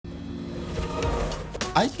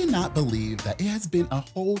I cannot believe that it has been a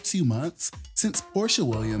whole 2 months since Porsha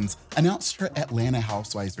Williams announced her Atlanta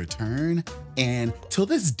Housewives return, and till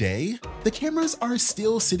this day, the cameras are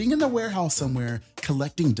still sitting in the warehouse somewhere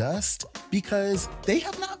collecting dust because they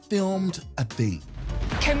have not filmed a thing.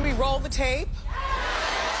 Can we roll the tape?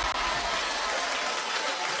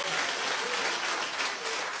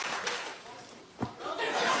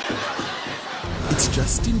 It's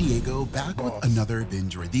Justin Diego back with another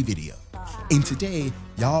Bingeworthy video. And today,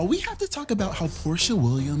 y'all, we have to talk about how Porsha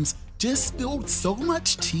Williams just spilled so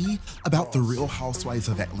much tea about The Real Housewives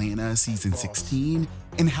of Atlanta season 16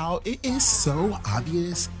 and how it is so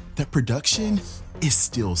obvious that production is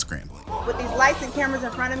still scrambling. With these lights and cameras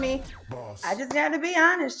in front of me, I just gotta be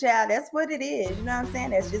honest, child. That's what it is. You know what I'm saying?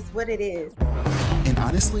 That's just what it is. And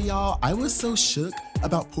honestly, y'all, I was so shook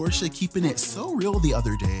about Porsha keeping it so real the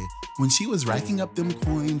other day when she was racking up them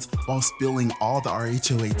coins while spilling all the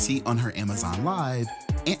RHOA tea on her Amazon Live,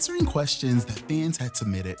 answering questions that fans had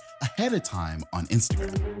submitted ahead of time on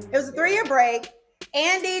Instagram. It was a 3-year break.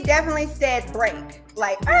 Andy definitely said break,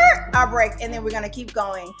 like, I'll break, and then we're gonna keep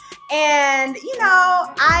going. And, you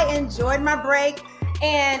know, I enjoyed my break,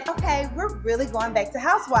 and okay, we're really going back to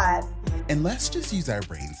Housewives. And let's just use our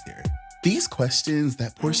brains here. These questions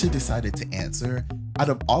that Porsha decided to answer, out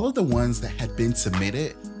of all of the ones that had been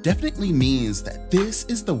submitted, definitely means that this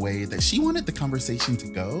is the way that she wanted the conversation to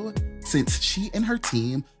go, since she and her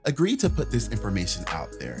team agreed to put this information out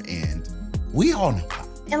there, and we all know how.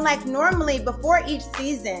 And like normally before each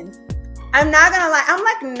season, I'm not gonna lie, I'm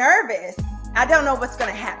like nervous. I don't know what's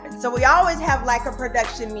gonna happen. So we always have like a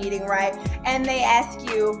production meeting, right? And they ask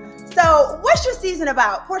you, so what's your season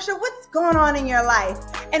about? Porsha, what's going on in your life?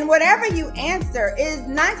 And whatever you answer is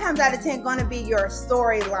 9 times out of 10 gonna be your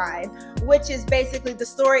storyline, which is basically the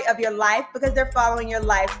story of your life because they're following your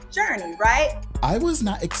life's journey, right? I was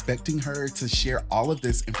not expecting her to share all of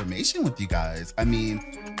this information with you guys. I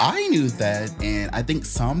mean, I knew that, and I think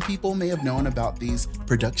some people may have known about these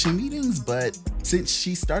production meetings, but since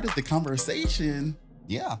she started the conversation,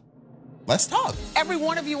 yeah, let's talk. Every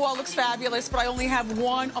one of you all looks fabulous, but I only have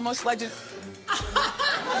one almost legend.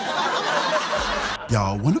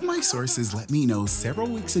 Y'all, one of my sources let me know several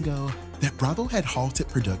weeks ago that Bravo had halted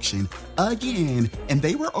production again, and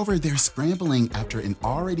they were over there scrambling after an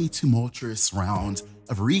already tumultuous round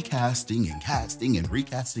of recasting and casting and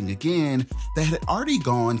recasting again that had already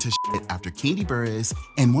gone to shit after Kandi Burruss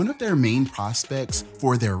and one of their main prospects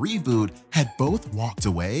for their reboot had both walked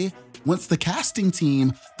away once the casting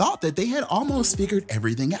team thought that they had almost figured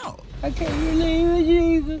everything out. I can't believe it,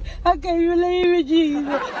 Jesus. I can't believe it,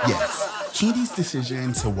 Jesus. Yes, Kandi's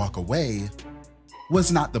decision to walk away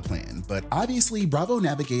was not the plan, but obviously Bravo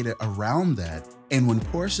navigated around that, and when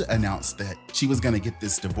Porsha announced that she was gonna get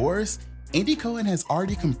this divorce, Andy Cohen has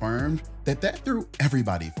already confirmed that that threw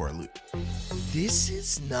everybody for a loop. This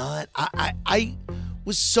is not, I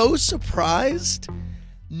was so surprised.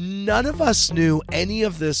 None of us knew any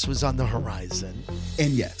of this was on the horizon.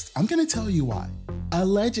 And yes, I'm gonna tell you why.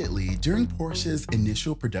 Allegedly, during Porsha's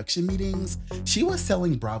initial production meetings, she was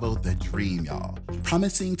selling Bravo the dream, y'all,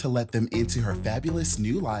 promising to let them into her fabulous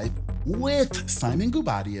new life with Simon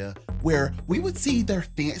Guobadia, where we would see their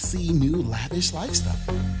fancy new lavish lifestyle.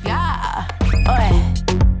 Yeah,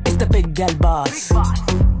 it's the big girl boss.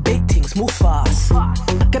 Big things move fast.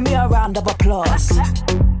 Give me a round of applause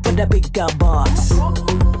for the big girl boss.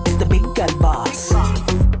 It's the big girl boss.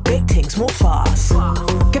 Big things move fast.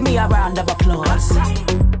 Give me a round of applause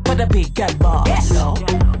for the big girl boss. Get low,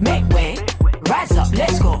 make way, rise up,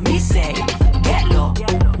 let's go. Me say, get low,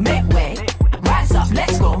 make way, rise up,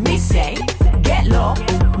 let's go. Me say, get low,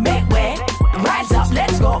 make way, rise up,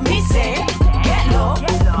 let's go. Me say, get low,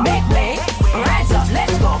 make way, rise up,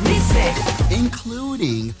 let's go. Me say,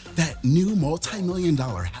 including that new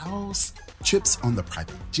multi-million-dollar house, trips on the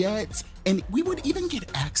private jets, and we would even get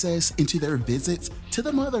access into their visits to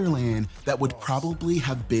the motherland that would probably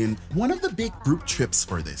have been one of the big group trips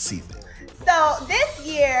for this season. So this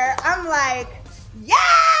year, I'm like,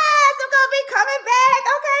 yes, I'm gonna be coming back.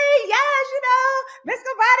 Okay, yes, you know, Miss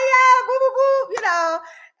Guobadia, woo, woo, woo, you know,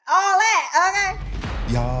 all that,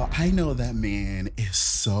 okay? Y'all, I know that man is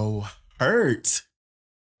so hurt.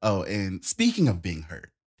 Oh, and speaking of being hurt,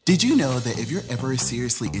 did you know that if you're ever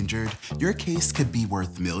seriously injured, your case could be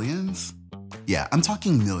worth millions? Yeah, I'm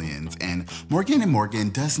talking millions, and Morgan & Morgan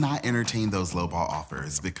does not entertain those lowball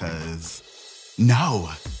offers because no.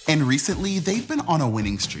 And recently, they've been on a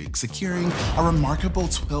winning streak, securing a remarkable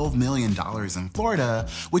 $12 million in Florida,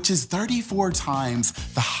 which is 34 times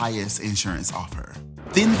the highest insurance offer.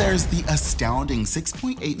 Then there's the astounding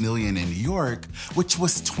 $6.8 million in New York, which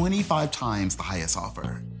was 25 times the highest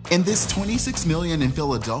offer. And this 26 million in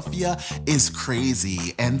Philadelphia is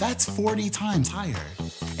crazy, and that's 40 times higher.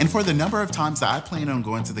 And for the number of times that I plan on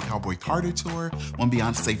going to the Cowboy Carter tour when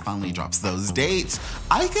Beyonce finally drops those dates,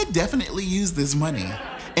 I could definitely use this money.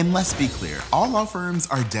 And let's be clear, all law firms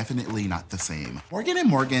are definitely not the same. Morgan &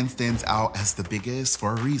 Morgan stands out as the biggest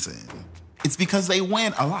for a reason. It's because they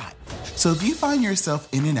win a lot. So if you find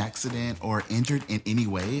yourself in an accident or injured in any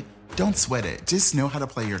way, don't sweat it, just know how to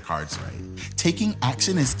play your cards right. Taking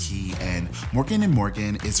action is key, and Morgan &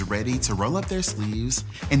 Morgan is ready to roll up their sleeves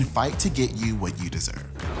and fight to get you what you deserve.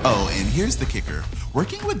 Oh, and here's the kicker.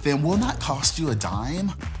 Working with them will not cost you a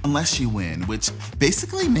dime unless you win, which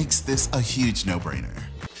basically makes this a huge no-brainer.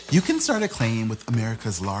 You can start a claim with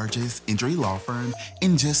America's largest injury law firm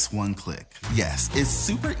in just one click. Yes, it's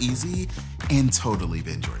super easy and totally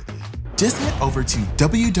binge-worthy. Just head over to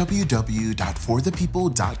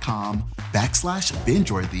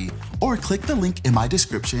www.forthepeople.com/bingeworthy or click the link in my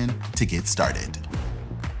description to get started.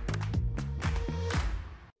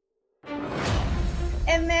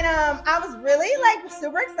 And then I was really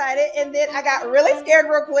super excited, and then I got really scared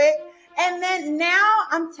real quick. And then now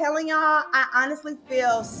I'm telling y'all, I honestly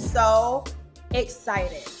feel so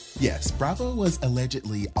excited. Yes, Bravo was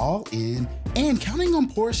allegedly all in and counting on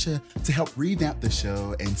Porsha to help revamp the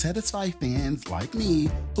show and satisfy fans like me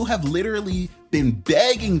who have literally been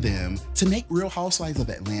begging them to make Real Housewives of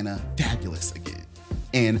Atlanta fabulous again.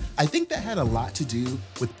 And I think that had a lot to do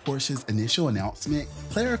with Porsha's initial announcement,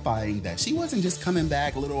 clarifying that she wasn't just coming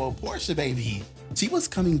back little old Porsha baby. She was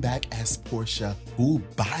coming back as Porsha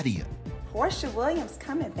Guobadia. Porsha Williams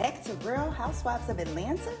coming back to Real Housewives of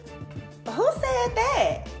Atlanta? Who said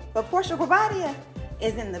that? But Porsha Williams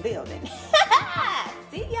is in the building.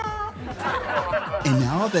 See y'all. And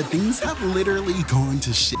now that things have literally gone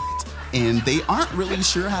to shit, and they aren't really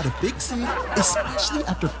sure how to fix it, especially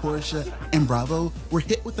after Porsha and Bravo were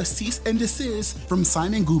hit with a cease and desist from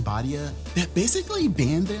Simon Guobadia that basically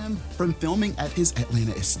banned them from filming at his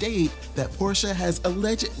Atlanta estate that Porsha has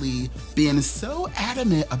allegedly been so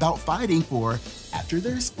adamant about fighting for after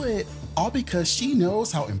their split, all because she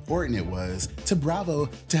knows how important it was to Bravo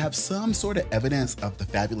to have some sort of evidence of the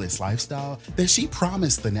fabulous lifestyle that she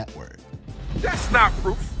promised the network. That's not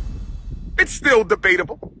proof. It's still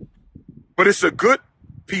debatable. But it's a good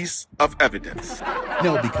piece of evidence.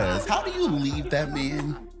 No, because how do you leave that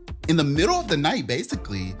man in the middle of the night,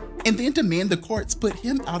 basically, and then demand the courts put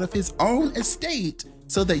him out of his own estate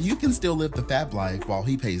so that you can still live the fab life while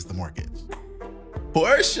he pays the mortgage?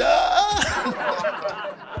 Porsha!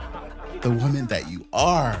 The woman that you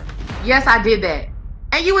are. Yes, I did that.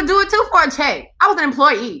 And you would do it too for a check. I was an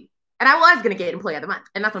employee. And I was going to get Employee of the Month.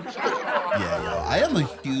 And that's what I'm saying. Yeah, yo, I am a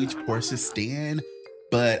huge Porsha stan.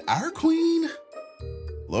 But our queen,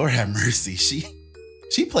 Lord have mercy,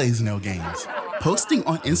 she plays no games. Posting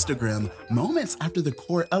on Instagram moments after the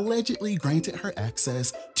court allegedly granted her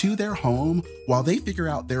access to their home while they figure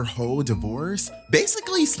out their whole divorce,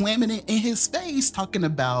 basically slamming it in his face, talking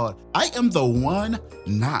about, I am the one,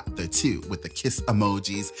 not the two, with the kiss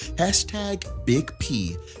emojis, hashtag Big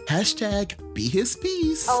P, hashtag be his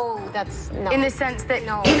piece. Oh, that's no. In the sense that,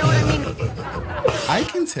 No. you know what I mean? I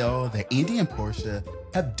can tell that Andy and Porsha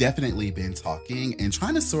have definitely been talking and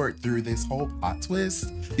trying to sort through this whole plot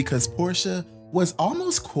twist because Porsha was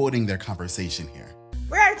almost quoting their conversation here.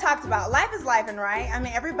 We already talked about life is life, and right? I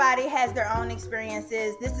mean, everybody has their own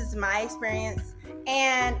experiences. This is my experience.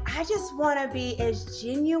 And I just want to be as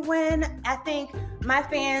genuine. I think my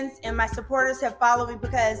fans and my supporters have followed me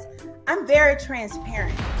because I'm very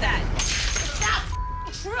transparent. It's not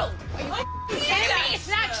true. Are you kidding me? It's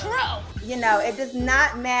not true. You know, it does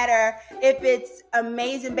not matter if it's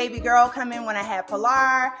amazing baby girl coming when I had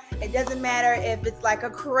Pilar. It doesn't matter if it's like a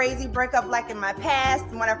crazy breakup like in my past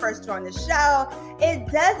when I first joined the show. It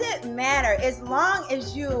doesn't matter as long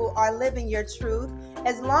as you are living your truth,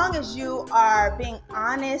 as long as you are being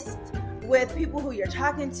honest with people who you're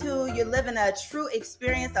talking to, you're living a true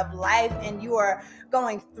experience of life and you are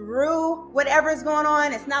going through whatever is going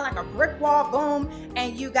on. It's not like a brick wall, boom,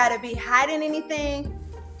 and you got to be hiding anything.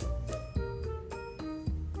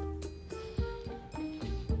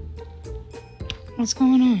 What's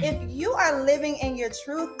going on? If you are living in your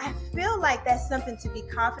truth, I feel like that's something to be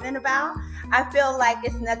confident about. I feel like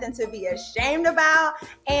it's nothing to be ashamed about.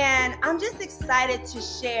 And I'm just excited to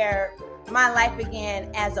share my life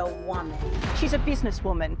again as a woman. She's a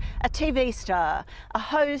businesswoman, a TV star, a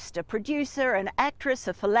host, a producer, an actress,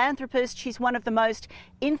 a philanthropist. She's one of the most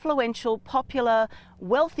influential, popular,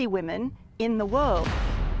 wealthy women in the world.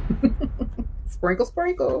 Sprinkle,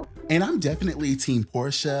 sprinkle. And I'm definitely Team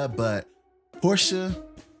Porsha, but Porsha,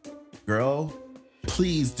 girl,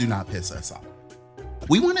 please do not piss us off.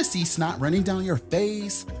 We want to see snot running down your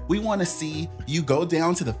face. We want to see you go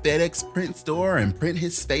down to the FedEx print store and print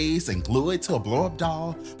his face and glue it to a blow-up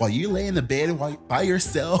doll while you lay in the bed by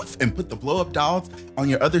yourself and put the blow-up dolls on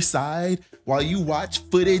your other side while you watch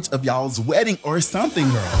footage of y'all's wedding or something,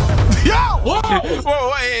 girl. Yo! Whoa!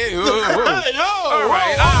 Whoa, hey, whoa, whoa. Yo! All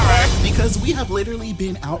right. Because we have literally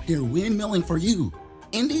been out here windmilling for you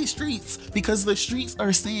in these streets because the streets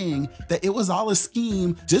are saying that it was all a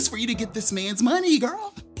scheme just for you to get this man's money,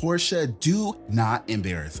 girl. Porsha, do not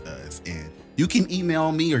embarrass us. And you can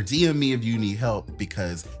email me or DM me if you need help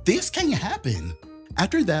because this can't happen.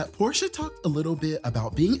 After that, Porsha talked a little bit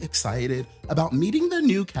about being excited about meeting the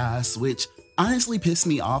new cast, which honestly pissed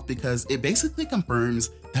me off because it basically confirms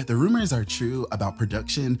that the rumors are true about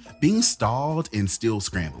production being stalled and still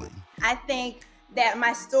scrambling. I think that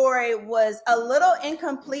my story was a little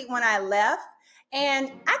incomplete when I left,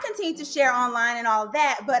 and I continue to share online and all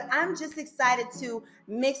that, but I'm just excited to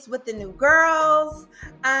mix with the new girls,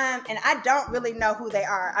 and I don't really know who they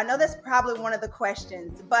are. I know that's probably one of the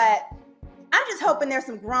questions, but I'm just hoping there's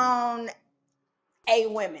some grown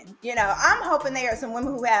women. You know, I'm hoping there are some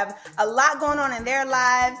women who have a lot going on in their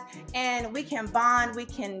lives and we can bond, we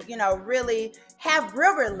can, you know, really have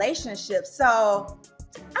real relationships. So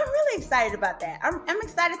I'm really excited about that. I'm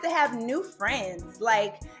excited to have new friends.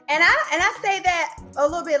 Like, and I say that a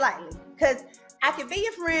little bit lightly because I could be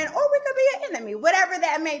your friend or we could be your enemy, whatever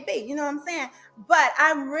that may be. You know what I'm saying? But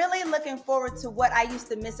I'm really looking forward to what I used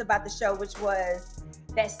to miss about the show, which was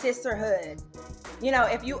that sisterhood. You know,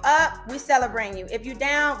 if you up, we celebrate you. If you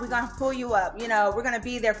down, we're gonna pull you up. You know, we're gonna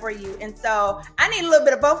be there for you. And so I need a little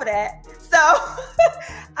bit of both of that. So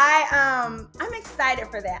I'm excited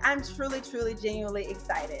for that. I'm truly, genuinely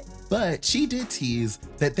excited. But she did tease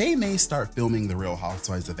that they may start filming The Real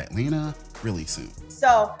Housewives of Atlanta really soon.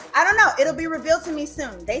 So I don't know. It'll be revealed to me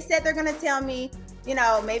soon. They said they're gonna tell me, you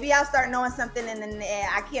know, maybe I'll start knowing something, and then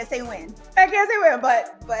I can't say when.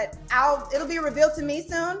 But it'll be revealed to me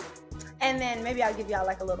soon, and then maybe I'll give y'all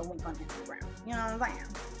like a little wink on Instagram. You know what I'm saying?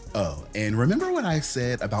 Oh, and remember what I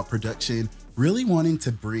said about production really wanting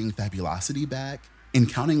to bring Fabulosity back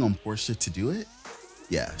and counting on Porsha to do it?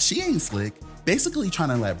 Yeah, she ain't slick. Basically trying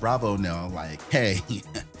to let Bravo know, like, hey,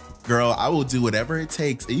 girl, I will do whatever it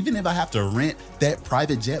takes, even if I have to rent that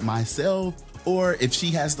private jet myself, or if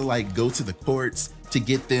she has to like go to the courts to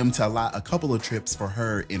get them to allot a couple of trips for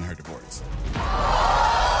her in her divorce.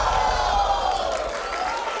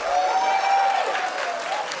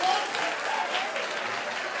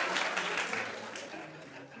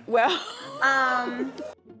 Well,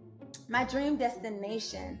 my dream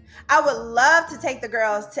destination. I would love to take the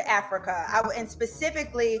girls to Africa. And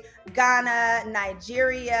specifically Ghana,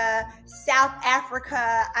 Nigeria, South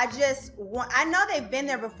Africa. I know they've been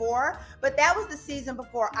there before, but that was the season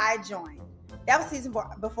before I joined.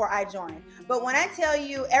 But when I tell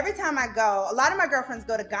you, every time I go, a lot of my girlfriends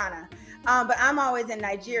go to Ghana, but I'm always in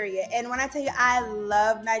Nigeria. And when I tell you, I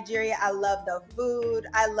love Nigeria. I love the food.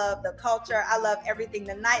 I love the culture. I love everything,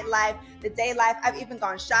 the nightlife, the day life. I've even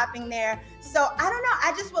gone shopping there. So I don't know.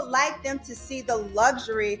 I just would like them to see the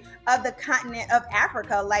luxury of the continent of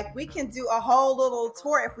Africa. Like, we can do a whole little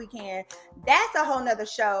tour if we can. That's a whole nother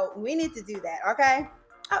show. We need to do that, okay?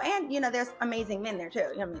 Oh, and, you know, there's amazing men there, too.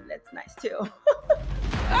 I mean, that's nice, too.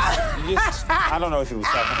 I don't know if it was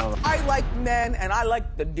talking about. I like men, and I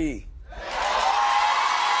like the D.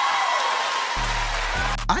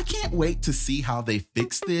 I can't wait to see how they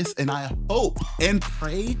fix this, and I hope and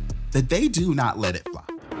pray that they do not let it flop.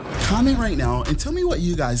 Comment right now and tell me what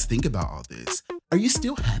you guys think about all this. Are you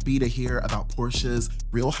still happy to hear about Porsha's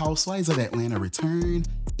Real Housewives of Atlanta return,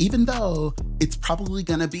 even though it's probably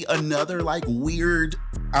gonna be another like weird,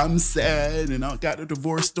 I'm sad and I got a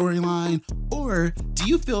divorce storyline? Or do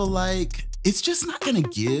you feel like it's just not gonna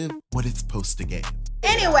give what it's supposed to give?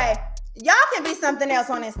 Anyway, y'all can be something else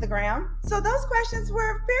on Instagram. So those questions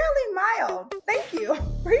were fairly mild. Thank you.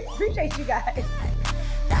 Appreciate you guys.